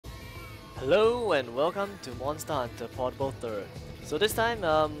Hello and welcome to Monster Hunter Portable 3rd. So this time,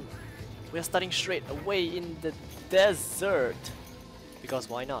 we are starting straight away in the desert. Because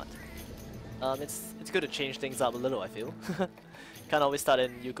why not? It's good to change things up a little, I feel. Can't always start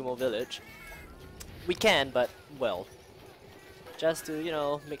in Yukumo Village. We can, but, well, just to, you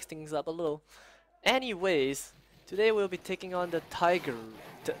know, mix things up a little. Anyways, today we'll be taking on the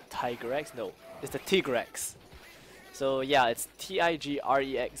Tigrex? No, it's the Tigrex. So yeah, it's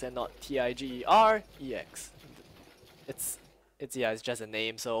Tigrex and not Tigerex. It's just a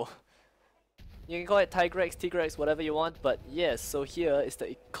name, so you can call it Tigrex, Tigrex, whatever you want. But yes, so here is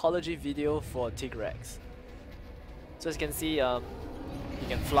the ecology video for Tigrex. So as you can see, he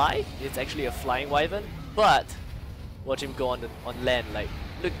can fly. It's actually a flying wyvern, but watch him go on land. Like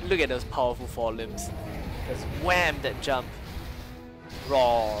look at those powerful forelimbs. Just wham, that jump.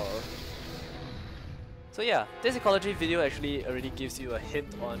 Roar. So yeah, this ecology video actually already gives you a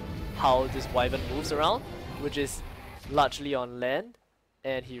hint on how this wyvern moves around, which is largely on land,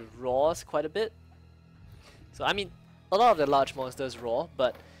 and he roars quite a bit. So I mean, a lot of the large monsters roar,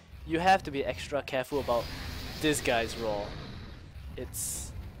 but you have to be extra careful about this guy's roar.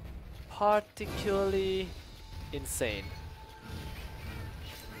 It's particularly insane.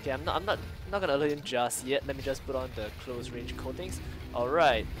 Okay, I'm not gonna alert him just yet. Let me just put on the close range coatings.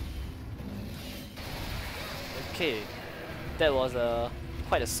 Alright. Okay, that was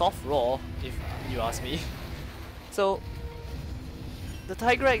quite a soft roar, if you ask me. So, the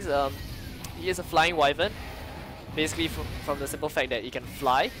Tigrex, he is a flying wyvern. Basically, from the simple fact that it can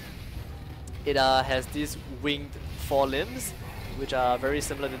fly. It has these winged forelimbs, which are very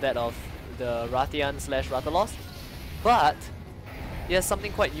similar to that of the Rathian/Rathalos. But it has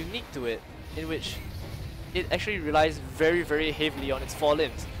something quite unique to it, in which it actually relies very heavily on its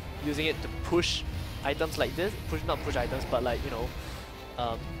forelimbs, using it to push items like this. Not push items, but like, you know,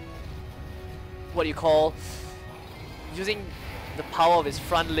 what you call using the power of its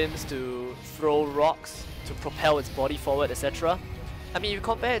front limbs to throw rocks, to propel its body forward, etc. I mean, if you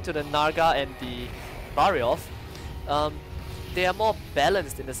compare it to the Narga and the Barioth, they are more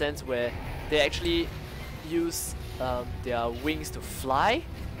balanced in the sense where they actually use their wings to fly,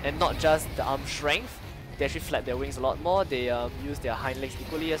 and not just the arm strength. They actually flap their wings a lot more. They use their hind legs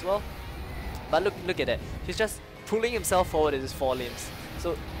equally as well. But look at that. He's just pulling himself forward with his forelimbs.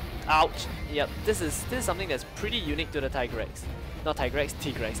 So, ouch. Yep, this is something that's pretty unique to the Tigrex. Not Tigrex,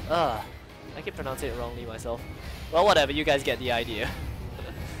 Tigrex. I keep pronouncing it wrongly myself. Well, whatever. You guys get the idea.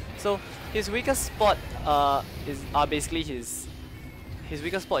 So his weakest spot is basically his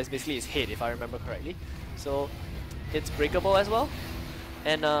weakest spot is basically his head, if I remember correctly. So it's breakable as well,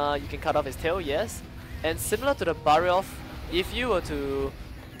 and you can cut off his tail. Yes, and similar to the Barioth, if you were to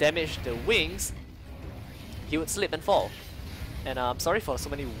damage the wings, he would slip and fall. And I'm sorry for so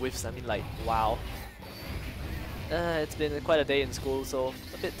many whiffs. I mean, like, wow. It's been quite a day in school, so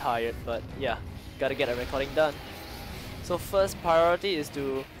a bit tired, but yeah, gotta get a recording done. So first priority is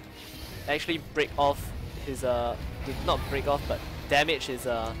to actually break off his not break off, but damage his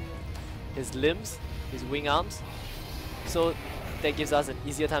limbs, his wing arms. So that gives us an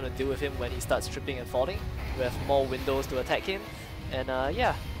easier time to deal with him when he starts tripping and falling. We have more windows to attack him, and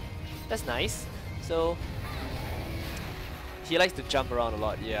yeah, that's nice. So he likes to jump around a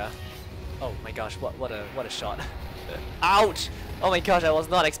lot. Yeah. Oh my gosh, what a shot. Ouch! Oh my gosh, I was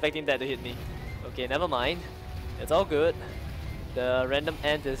not expecting that to hit me. Okay, never mind. It's all good. The random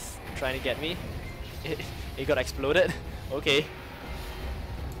ant is trying to get me. It got exploded. Okay.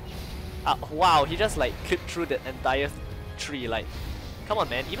 Wow, he just like clipped through the entire tree. Like, come on,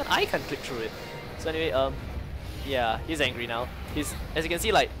 man. Even I can clip through it. So anyway, yeah, he's angry now. As you can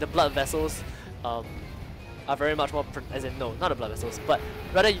see, like, the blood vessels are very much more, as in, no, not the blood vessels, but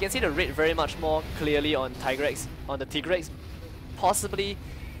rather you can see the red very much more clearly on the Tigrex, possibly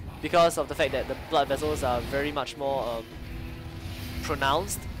because of the fact that the blood vessels are very much more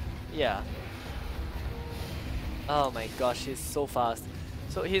pronounced. Yeah. Oh my gosh, he's so fast.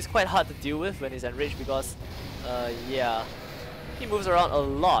 So he's quite hard to deal with when he's enraged because, yeah, he moves around a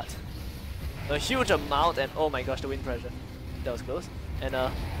lot. A huge amount, and oh my gosh, the wind pressure. That was close. And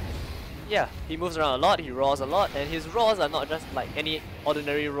yeah, he moves around a lot, he roars a lot, and his roars are not just like any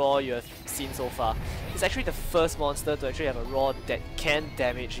ordinary roar you have seen so far. He's actually the first monster to actually have a roar that can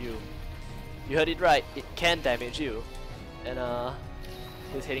damage you. You heard it right, it can damage you. And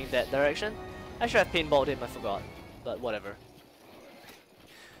he's heading that direction. I should have paintballed him, I forgot, but whatever.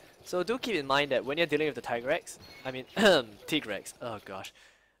 So do keep in mind that when you're dealing with the Tigrex, I mean Tigrex, oh gosh,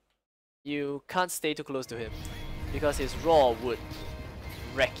 you can't stay too close to him because his roar would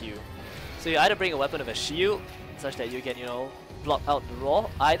wreck you. So you either bring a weapon of a shield, such that you can, you know, block out the roar.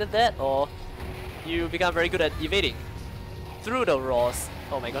 Either that or you become very good at evading through the roars.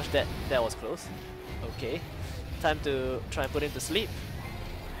 Oh my gosh, that was close. Okay, time to try and put him to sleep.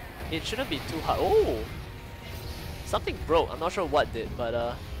 It shouldn't be too hard. Oh! Something broke. I'm not sure what did,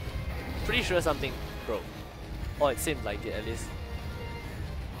 but pretty sure something broke. Or it seemed like it at least.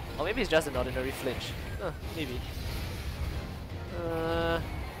 Or maybe it's just an ordinary flinch. Maybe.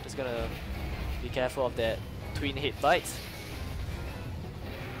 Just gonna be careful of that twin head bites.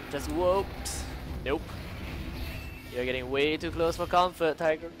 Just whoops. Nope. You're getting way too close for comfort,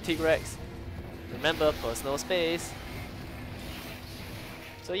 Tigrex. Remember, personal space.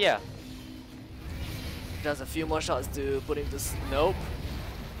 So yeah. Just a few more shots to put him to nope.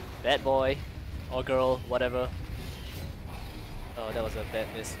 Bad boy. Or girl, whatever. Oh, that was a bad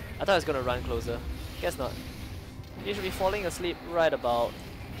miss. I thought I was gonna run closer. Guess not. He should be falling asleep right about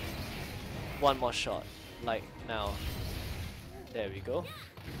one more shot. Like now. There we go.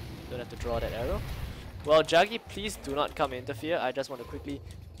 Don't have to draw that arrow. Well, Juggy, please do not come interfere. I just want to quickly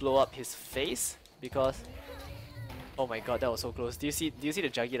blow up his face because oh my god, that was so close. Do you see the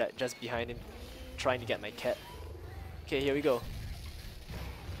Juggy like just behind him trying to get my cat? Okay, here we go.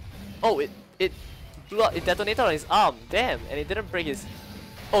 Oh, it blew up, it detonated on his arm. Damn, and it didn't break his.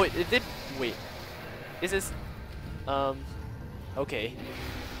 Oh, it did. Wait, is this okay.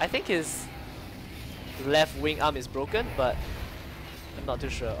 I think his left wing arm is broken, but I'm not too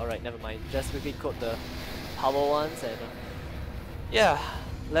sure. Alright, never mind. Just quickly coat the power ones and yeah,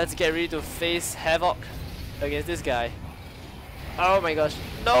 let's get ready to face havoc against this guy. Oh my gosh,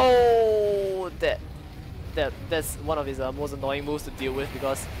 no! That's one of his most annoying moves to deal with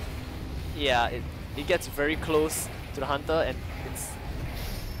because yeah, it gets very close to the hunter and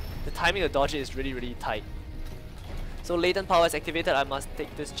the timing to dodge it is really tight. So latent power is activated. I must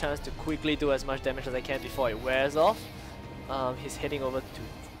take this chance to quickly do as much damage as I can before it wears off. He's heading over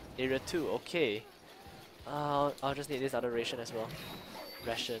to area 2. Okay. I'll just need this other ration as well.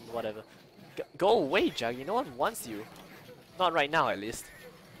 Ration, whatever. Go away, Juggy. No one wants you. Not right now, at least.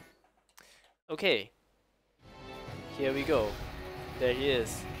 Okay. Here we go. There he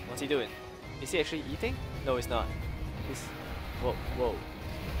is. What's he doing? Is he actually eating? No, he's not. He's... Whoa.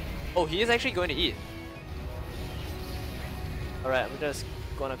 Oh, he is actually going to eat. Alright, I'm just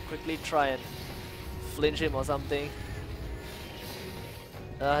gonna quickly try and flinch him or something.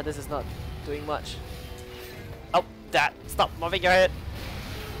 This is not doing much. Oh, that! Stop moving your head!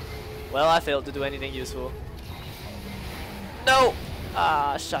 Well, I failed to do anything useful. No!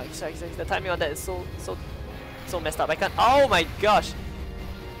 Ah, shucks. The timing on that is so messed up. I can't. Oh my gosh!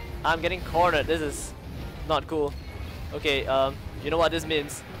 I'm getting cornered. This is not cool. Okay, you know what this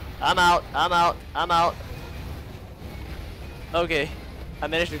means. I'm out. Okay, I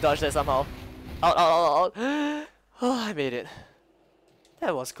managed to dodge that somehow. Out. Oh, I made it.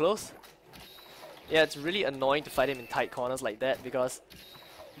 That was close. Yeah, it's really annoying to fight him in tight corners like that because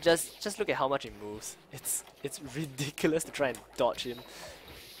just look at how much he moves. It's ridiculous to try and dodge him.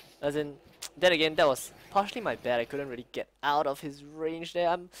 As in, then again, that was partially my bad. I couldn't really get out of his range there.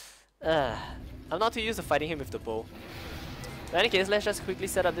 I'm not too used to fighting him with the bow. But in any case, let's just quickly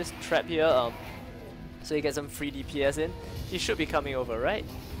set up this trap here. So you get some free DPS in. He should be coming over, right?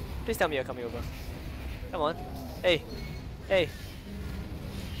 Please tell me you're coming over. Come on. Hey.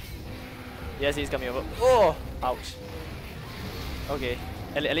 Yes, he's coming over. Oh! Ouch. Okay.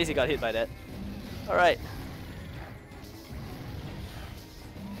 At least he got hit by that. Alright.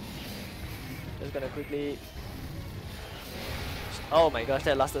 Just gonna quickly... Oh my gosh,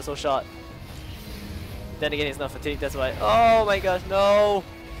 that lasted so short. Then again, he's not fatigued, that's why. Oh my gosh, no!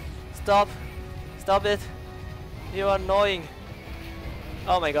 Stop it! You are annoying!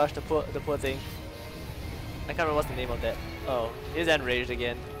 Oh my gosh, the poor thing. I can't remember what's the name of that. Oh, he's enraged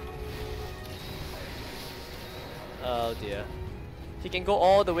again. Oh dear. He can go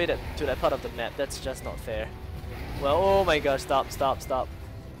all the way to that part of the map. That's just not fair. Well, oh my gosh, stop.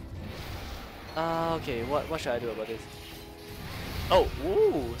 Okay, what should I do about this? Oh,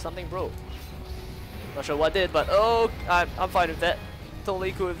 ooh, something broke. Not sure what did, but oh, I'm fine with that.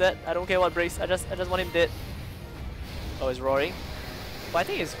 Totally cool with that. I don't care what breaks. I just want him dead. Oh, he's roaring. But I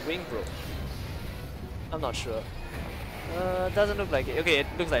think his wing broke. I'm not sure. Doesn't look like it. Okay, it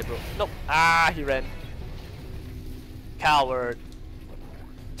looks like it broke. Nope. Ah, he ran. Coward.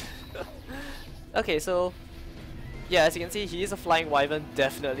 Okay, so yeah, as you can see, he is a flying wyvern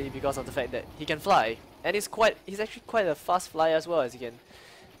definitely because of the fact that he can fly, and he's actually quite a fast flyer as well, as you can.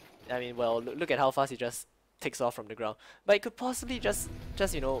 I mean, well, look at how fast he just takes off from the ground. But it could possibly just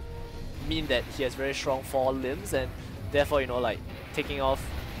you know mean that he has very strong forelimbs, and therefore, you know, like taking off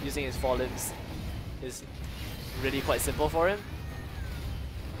using his forelimbs is really quite simple for him.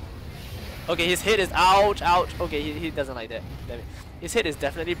 Okay, his head is ouch, ouch. Okay, he doesn't like that. Damn it. His head is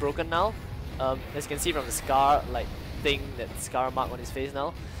definitely broken now. As you can see from the scar, like thing, that scar mark on his face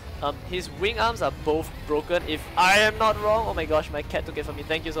now. His wing arms are both broken. If I am not wrong, oh my gosh, my cat took it from me.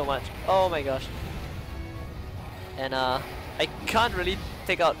 Thank you so much. Oh my gosh. And I can't really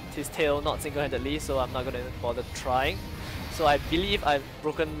take out his tail, not single-handedly, so I'm not gonna bother trying. So I believe I've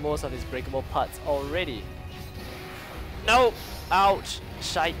broken most of his breakable parts already. No! Ouch!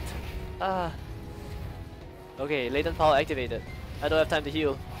 Shite! Ah. Okay, latent power activated. I don't have time to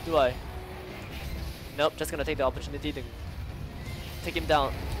heal, do I? Nope, just gonna take the opportunity to take him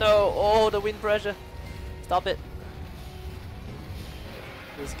down. No! Oh, the wind pressure! Stop it!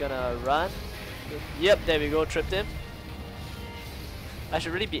 He's gonna run. Yep, there we go, tripped him. I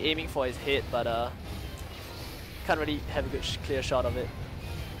should really be aiming for his head, but can't really have a good clear shot of it.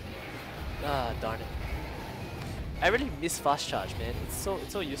 Ah, darn it. I really miss fast charge, man. It's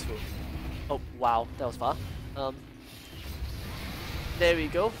so useful. Oh wow, that was far. There we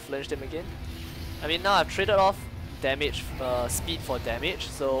go, flinched him again. I mean, now I've traded off damage, speed for damage,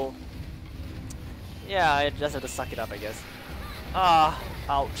 so yeah, I just have to suck it up, I guess. Ah,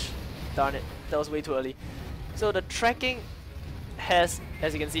 ouch. Darn it, that was way too early. So the tracking has,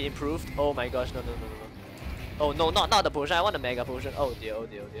 as you can see, improved. Oh my gosh, no. Oh no, not the potion, I want a mega potion. Oh dear, oh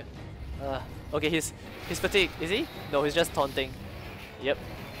dear, oh dear. Okay, he's fatigued, is he? No, he's just taunting. Yep.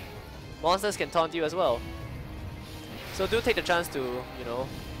 Monsters can taunt you as well. So do take the chance to, you know,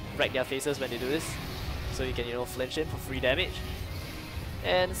 wreck their faces when they do this. So you can, you know, flinch in for free damage.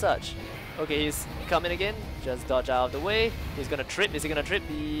 And such. Okay, he's coming again. Just dodge out of the way. He's gonna trip. Is he gonna trip?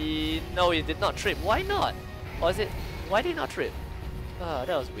 No, he did not trip. Why not? Or is it... Why did he not trip? Ah,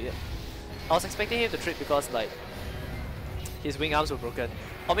 that was weird. I was expecting him to trip because, like, his wing arms were broken.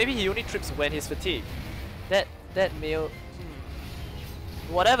 Or maybe he only trips when he's fatigued. That male...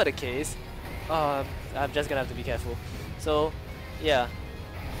 Whatever the case, I'm just gonna have to be careful. So, yeah.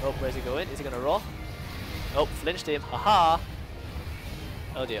 Oh, where's he going? Is he gonna roar? Oh, flinched him. Haha!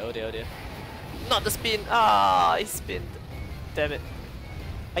 Oh dear, oh dear, oh dear. Not the spin! Ah, he spinned. Damn it.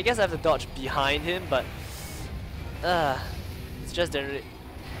 I guess I have to dodge behind him, but... it's just generally...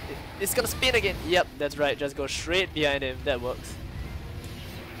 It's gonna spin again! Yep, that's right. Just go straight behind him. That works.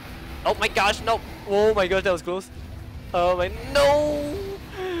 Oh my gosh, no! Oh my gosh, that was close. Oh my... No!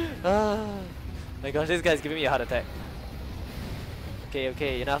 Ah, my gosh, this guy's giving me a heart attack.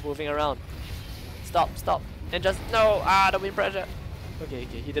 Okay, enough moving around. Stop. And just... No! Ah, the wind pressure! Okay,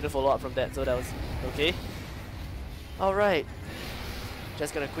 he didn't follow up from that, so that was okay. Alright.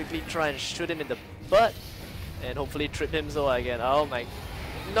 Just gonna quickly try and shoot him in the butt. And hopefully trip him so I can... Oh my...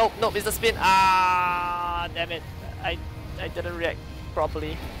 Nope, it's the spin! Ah, damn it. I didn't react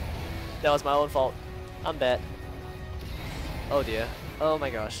properly. That was my own fault. I'm bad. Oh dear. Oh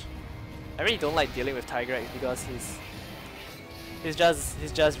my gosh. I really don't like dealing with Tigrex because he's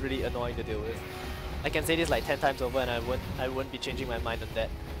just really annoying to deal with. I can say this like 10 times over and I wouldn't be changing my mind on that.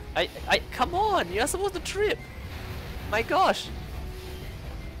 Come on, you're supposed to trip. My gosh.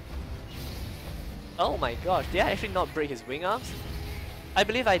 Oh my gosh, did I actually not break his wing arms? I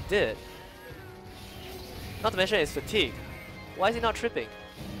believe I did. Not to mention his fatigue. Why is he not tripping?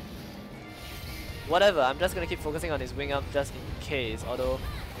 Whatever, I'm just gonna keep focusing on his wing arms just in case, although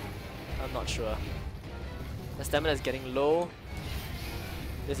I'm not sure. The stamina is getting low.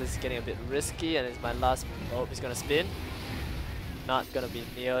 This is getting a bit risky and it's my last... Oh, he's gonna spin. Not gonna be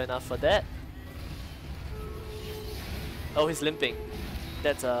near enough for that. Oh, he's limping.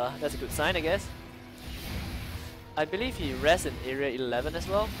 That's a good sign, I guess. I believe he rests in area 11 as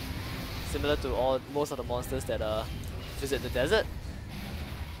well. Similar to most of the monsters that visit the desert.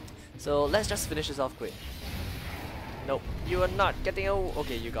 So let's just finish this off quick. Nope, you are not getting away.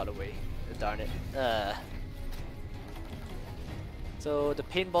 Okay, you got away. Darn it. So the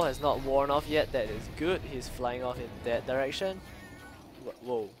paintball has not worn off yet. That is good. He's flying off in that direction.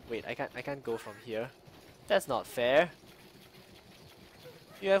 Whoa, wait, I can't go from here. That's not fair.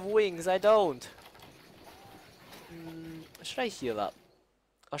 You have wings, I don't. Should I heal up?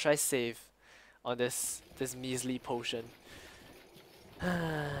 Or should I save on this measly potion?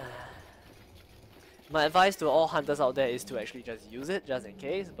 My advice to all hunters out there is to actually just use it, just in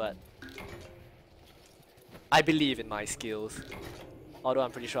case, but I believe in my skills. Although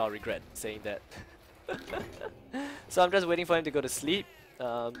I'm pretty sure I'll regret saying that. So I'm just waiting for him to go to sleep.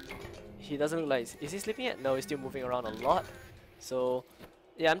 He doesn't look like... Is he sleeping yet? No, he's still moving around a lot. So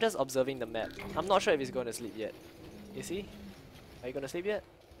yeah, I'm just observing the map. I'm not sure if he's going to sleep yet. Is he? Are you going to sleep yet?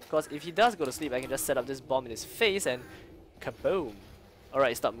 Because if he does go to sleep, I can just set up this bomb in his face and kaboom!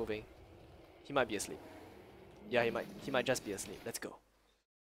 Alright, stop moving. He might be asleep. Yeah, he might just be asleep. Let's go.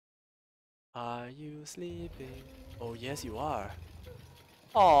 Are you sleeping? Oh yes you are.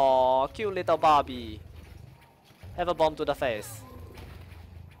 Oh, cute little Barbie. Have a bomb to the face.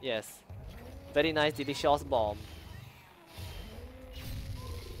 Yes. Very nice delicious bomb.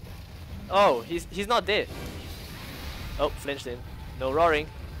 Oh, he's not dead. Oh, flinched him. No roaring.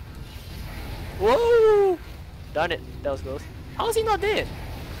 Whoa! Darn it, that was close. How is he not dead?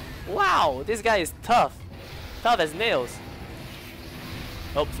 Wow, this guy is tough. Tough as nails.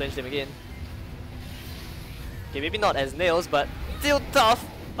 Oh, flinched him again. Okay, maybe not as nails, but still tough.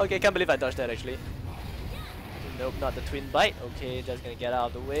 Okay, can't believe I dodged that actually. Nope, not the twin bite. Okay, just gonna get out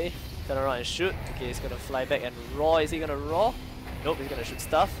of the way. Turn around and shoot. Okay, he's gonna fly back and roar. Is he gonna roar? Nope, he's gonna shoot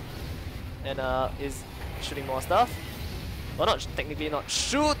stuff. And is shooting more stuff. Well, not technically not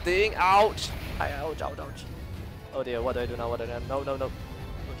shooting. Ouch! Ouch, ouch, ouch. Oh dear, what do I do now? What do I do now? No, no, no.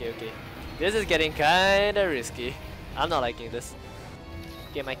 Okay, okay. This is getting kinda risky. I'm not liking this.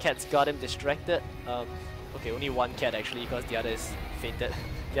 Okay, my cat's got him distracted. Okay, only one cat actually, because the other is fainted.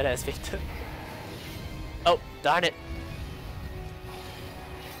 The other has fainted. Oh, darn it.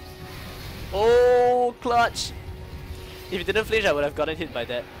 Oh, clutch! If he didn't flinch, I would have gotten hit by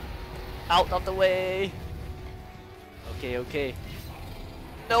that. Out of the way! Okay, okay.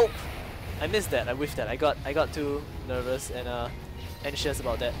 Nope! I missed that, I whiffed that. I got too nervous and anxious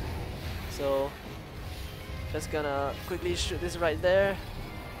about that. So just gonna quickly shoot this right there.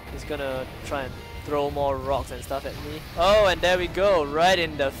 He's gonna try and throw more rocks and stuff at me. Oh, and there we go, right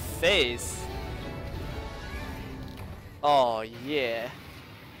in the face. Oh yeah.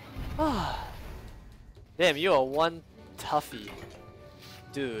 Damn, you are one toughie.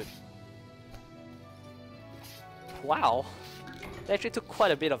 Dude. Wow. That actually took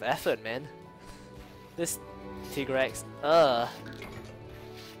quite a bit of effort, man. This Tigrex.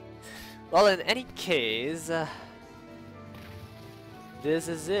 Well, in any case, this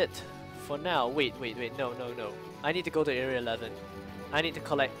is it for now. Wait, no. I need to go to Area 11. I need to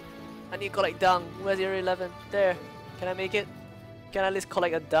collect dung. Where's Area 11? There. Can I make it? Can I at least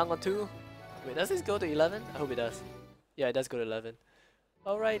collect a dung or two? Wait, does this go to 11? I hope it does. Yeah, it does go to 11.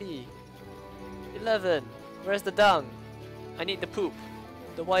 Alrighty. 11. Where's the dung? I need the poop.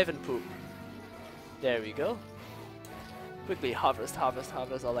 The wyvern poop. There we go. Quickly harvest,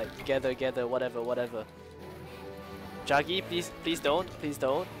 or like gather, whatever. Juggy, please don't.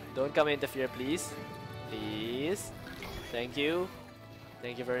 Don't come and interfere, please. Please. Thank you.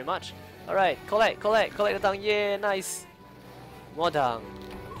 Thank you very much. Alright, collect the dung. Yeah, nice. More dung.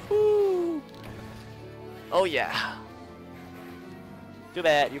 Woo. Oh yeah. Too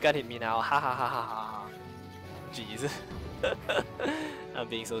bad, you can't hit me now. Ha ha ha ha ha. Jeez. I'm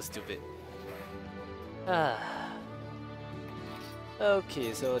being so stupid.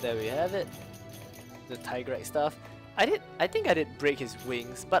 Okay, so there we have it. The Tigrex stuff. I think I did break his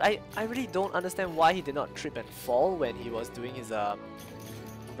wings, but I really don't understand why he did not trip and fall when he was doing his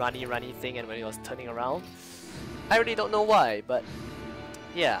runny thing and when he was turning around. I really don't know why, but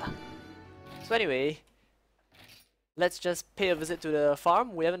yeah. So anyway, let's just pay a visit to the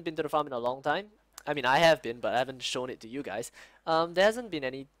farm. We haven't been to the farm in a long time. I mean, I have been, but I haven't shown it to you guys. There hasn't been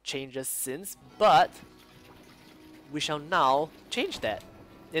any changes since, but we shall now change that.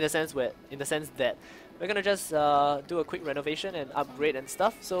 In the sense that we're gonna just do a quick renovation and upgrade and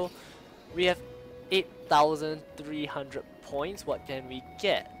stuff. So we have 8,300 points. What can we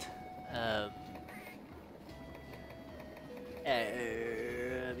get?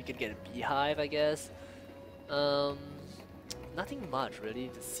 We could get a beehive, I guess. Nothing much really.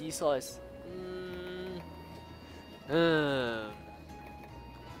 The seesaw is.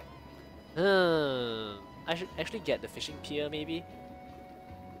 I should actually get the fishing pier maybe,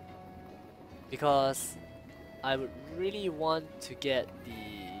 because I would really want to get the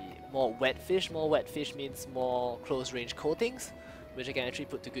more wet fish. More wet fish means more close range coatings, which I can actually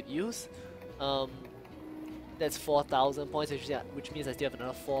put to good use. That's 4,000 points, which means I still have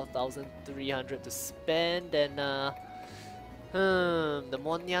another 4,300 to spend. And the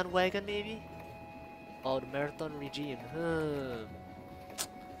Monyan wagon maybe, or the marathon regime.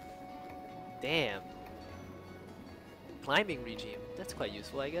 Damn. Climbing regime. That's quite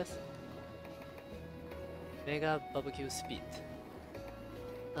useful, I guess. Mega barbecue speed.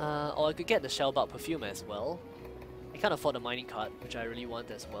 Or I could get the shellbug perfume as well. I can't afford the mining cart, which I really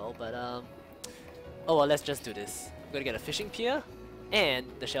want as well, but oh well, let's just do this. I'm gonna get a fishing pier and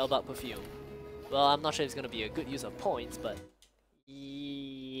the shellbug perfume. Well, I'm not sure if it's gonna be a good use of points, but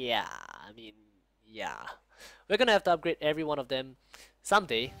yeah, I mean, yeah. We're gonna have to upgrade every one of them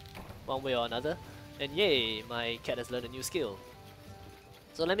someday, one way or another. And yay, my cat has learned a new skill.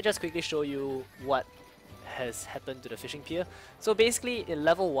 So let me just quickly show you what has happened to the fishing pier. So basically in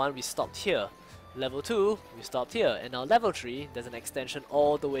level 1 we stopped here, level 2 we stopped here, and now level 3 there's an extension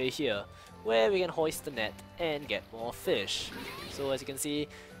all the way here where we can hoist the net and get more fish. So as you can see,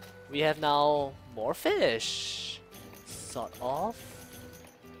 we have now more fish, sort of.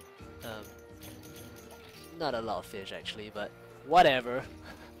 Not a lot of fish actually, but whatever.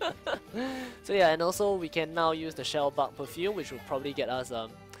 So yeah, and also we can now use the shell bug perfume, which will probably get us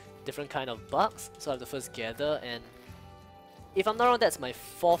different kind of bugs. So I have to first gather, and if I'm not wrong, that's my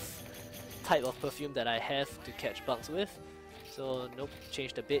 4th type of perfume that I have to catch bugs with. So nope,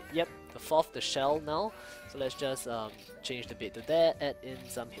 change the bit. Yep, the 4th, the shell now. So let's just change the bit to that, add in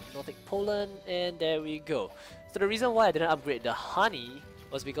some hypnotic pollen, and there we go. So the reason why I didn't upgrade the honey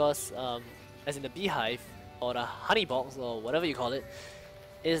was because, as in the beehive, or the honey box, or whatever you call it,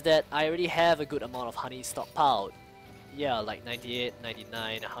 is that I already have a good amount of honey stockpiled. Yeah, like 98,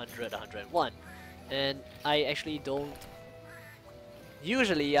 99, 100, 101. And I actually don't...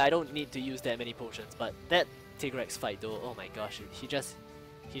 Usually, I don't need to use that many potions, but that Tigrex fight though, oh my gosh, he just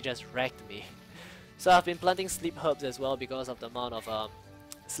wrecked me. So I've been planting sleep herbs as well because of the amount of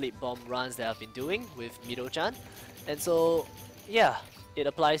sleep bomb runs that I've been doing with Mido-chan. And so, yeah, it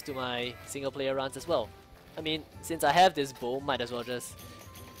applies to my single player runs as well. I mean, since I have this bow, might as well just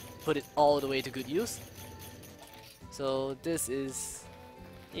put it all the way to good use. So this is,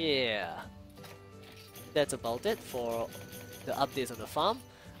 yeah, that's about it for the updates on the farm.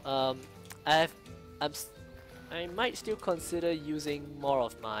 I might still consider using more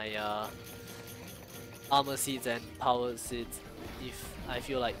of my armor seeds and power seeds if I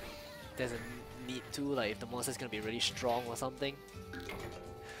feel like there's a need to, like if the monster's gonna be really strong or something.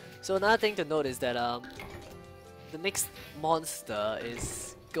 So another thing to note is that the next monster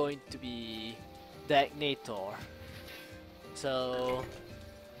is going to be the Agnator. So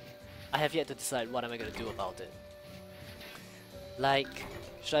I have yet to decide what am I gonna do about it. Like,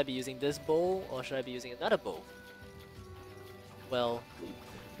 should I be using this bow or should I be using another bow? Well,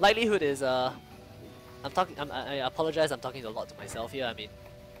 likelihood is I apologize, I'm talking a lot to myself here. I mean,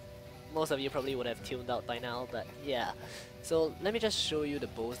 most of you probably would have tuned out by now, but yeah. So let me just show you the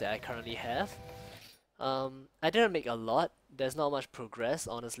bows that I currently have. I didn't make a lot. There's not much progress,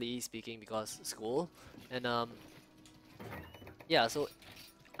 honestly speaking, because school. And yeah, so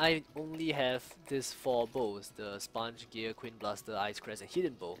I only have these 4 bows: the Sponge, Gear, Queen Blaster, Ice Crest, and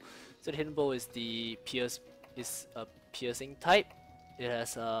Hidden Bow. So the Hidden Bow is a piercing type. It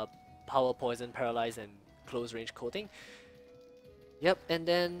has power, poison, paralyze, and close range coating. Yep, and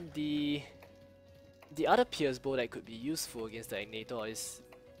then the other pierce bow that could be useful against the Agnator is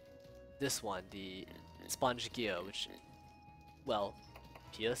this one, the Sponge Gear, which, well,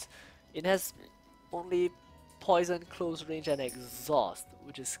 pierce. It has only poison, close range, and exhaust,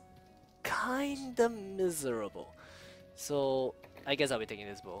 which is kinda miserable. So I guess I'll be taking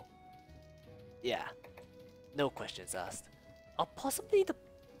this bow. Yeah, no questions asked. Or possibly the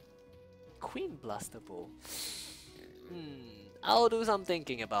Queen Blaster bow. I'll do some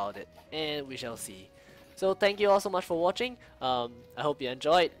thinking about it, and we shall see. So thank you all so much for watching. I hope you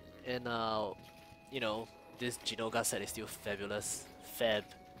enjoyed, and you know, this Jinoga set is still fabulous.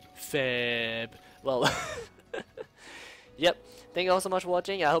 Fab. Well, yep. Thank you all so much for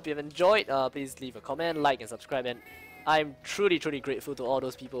watching. I hope you've enjoyed. Please leave a comment, like, and subscribe. And I'm truly grateful to all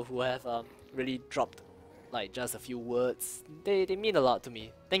those people who have really dropped like just a few words. They mean a lot to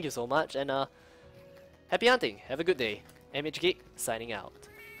me. Thank you so much, and happy hunting. Have a good day. MHGeek signing out.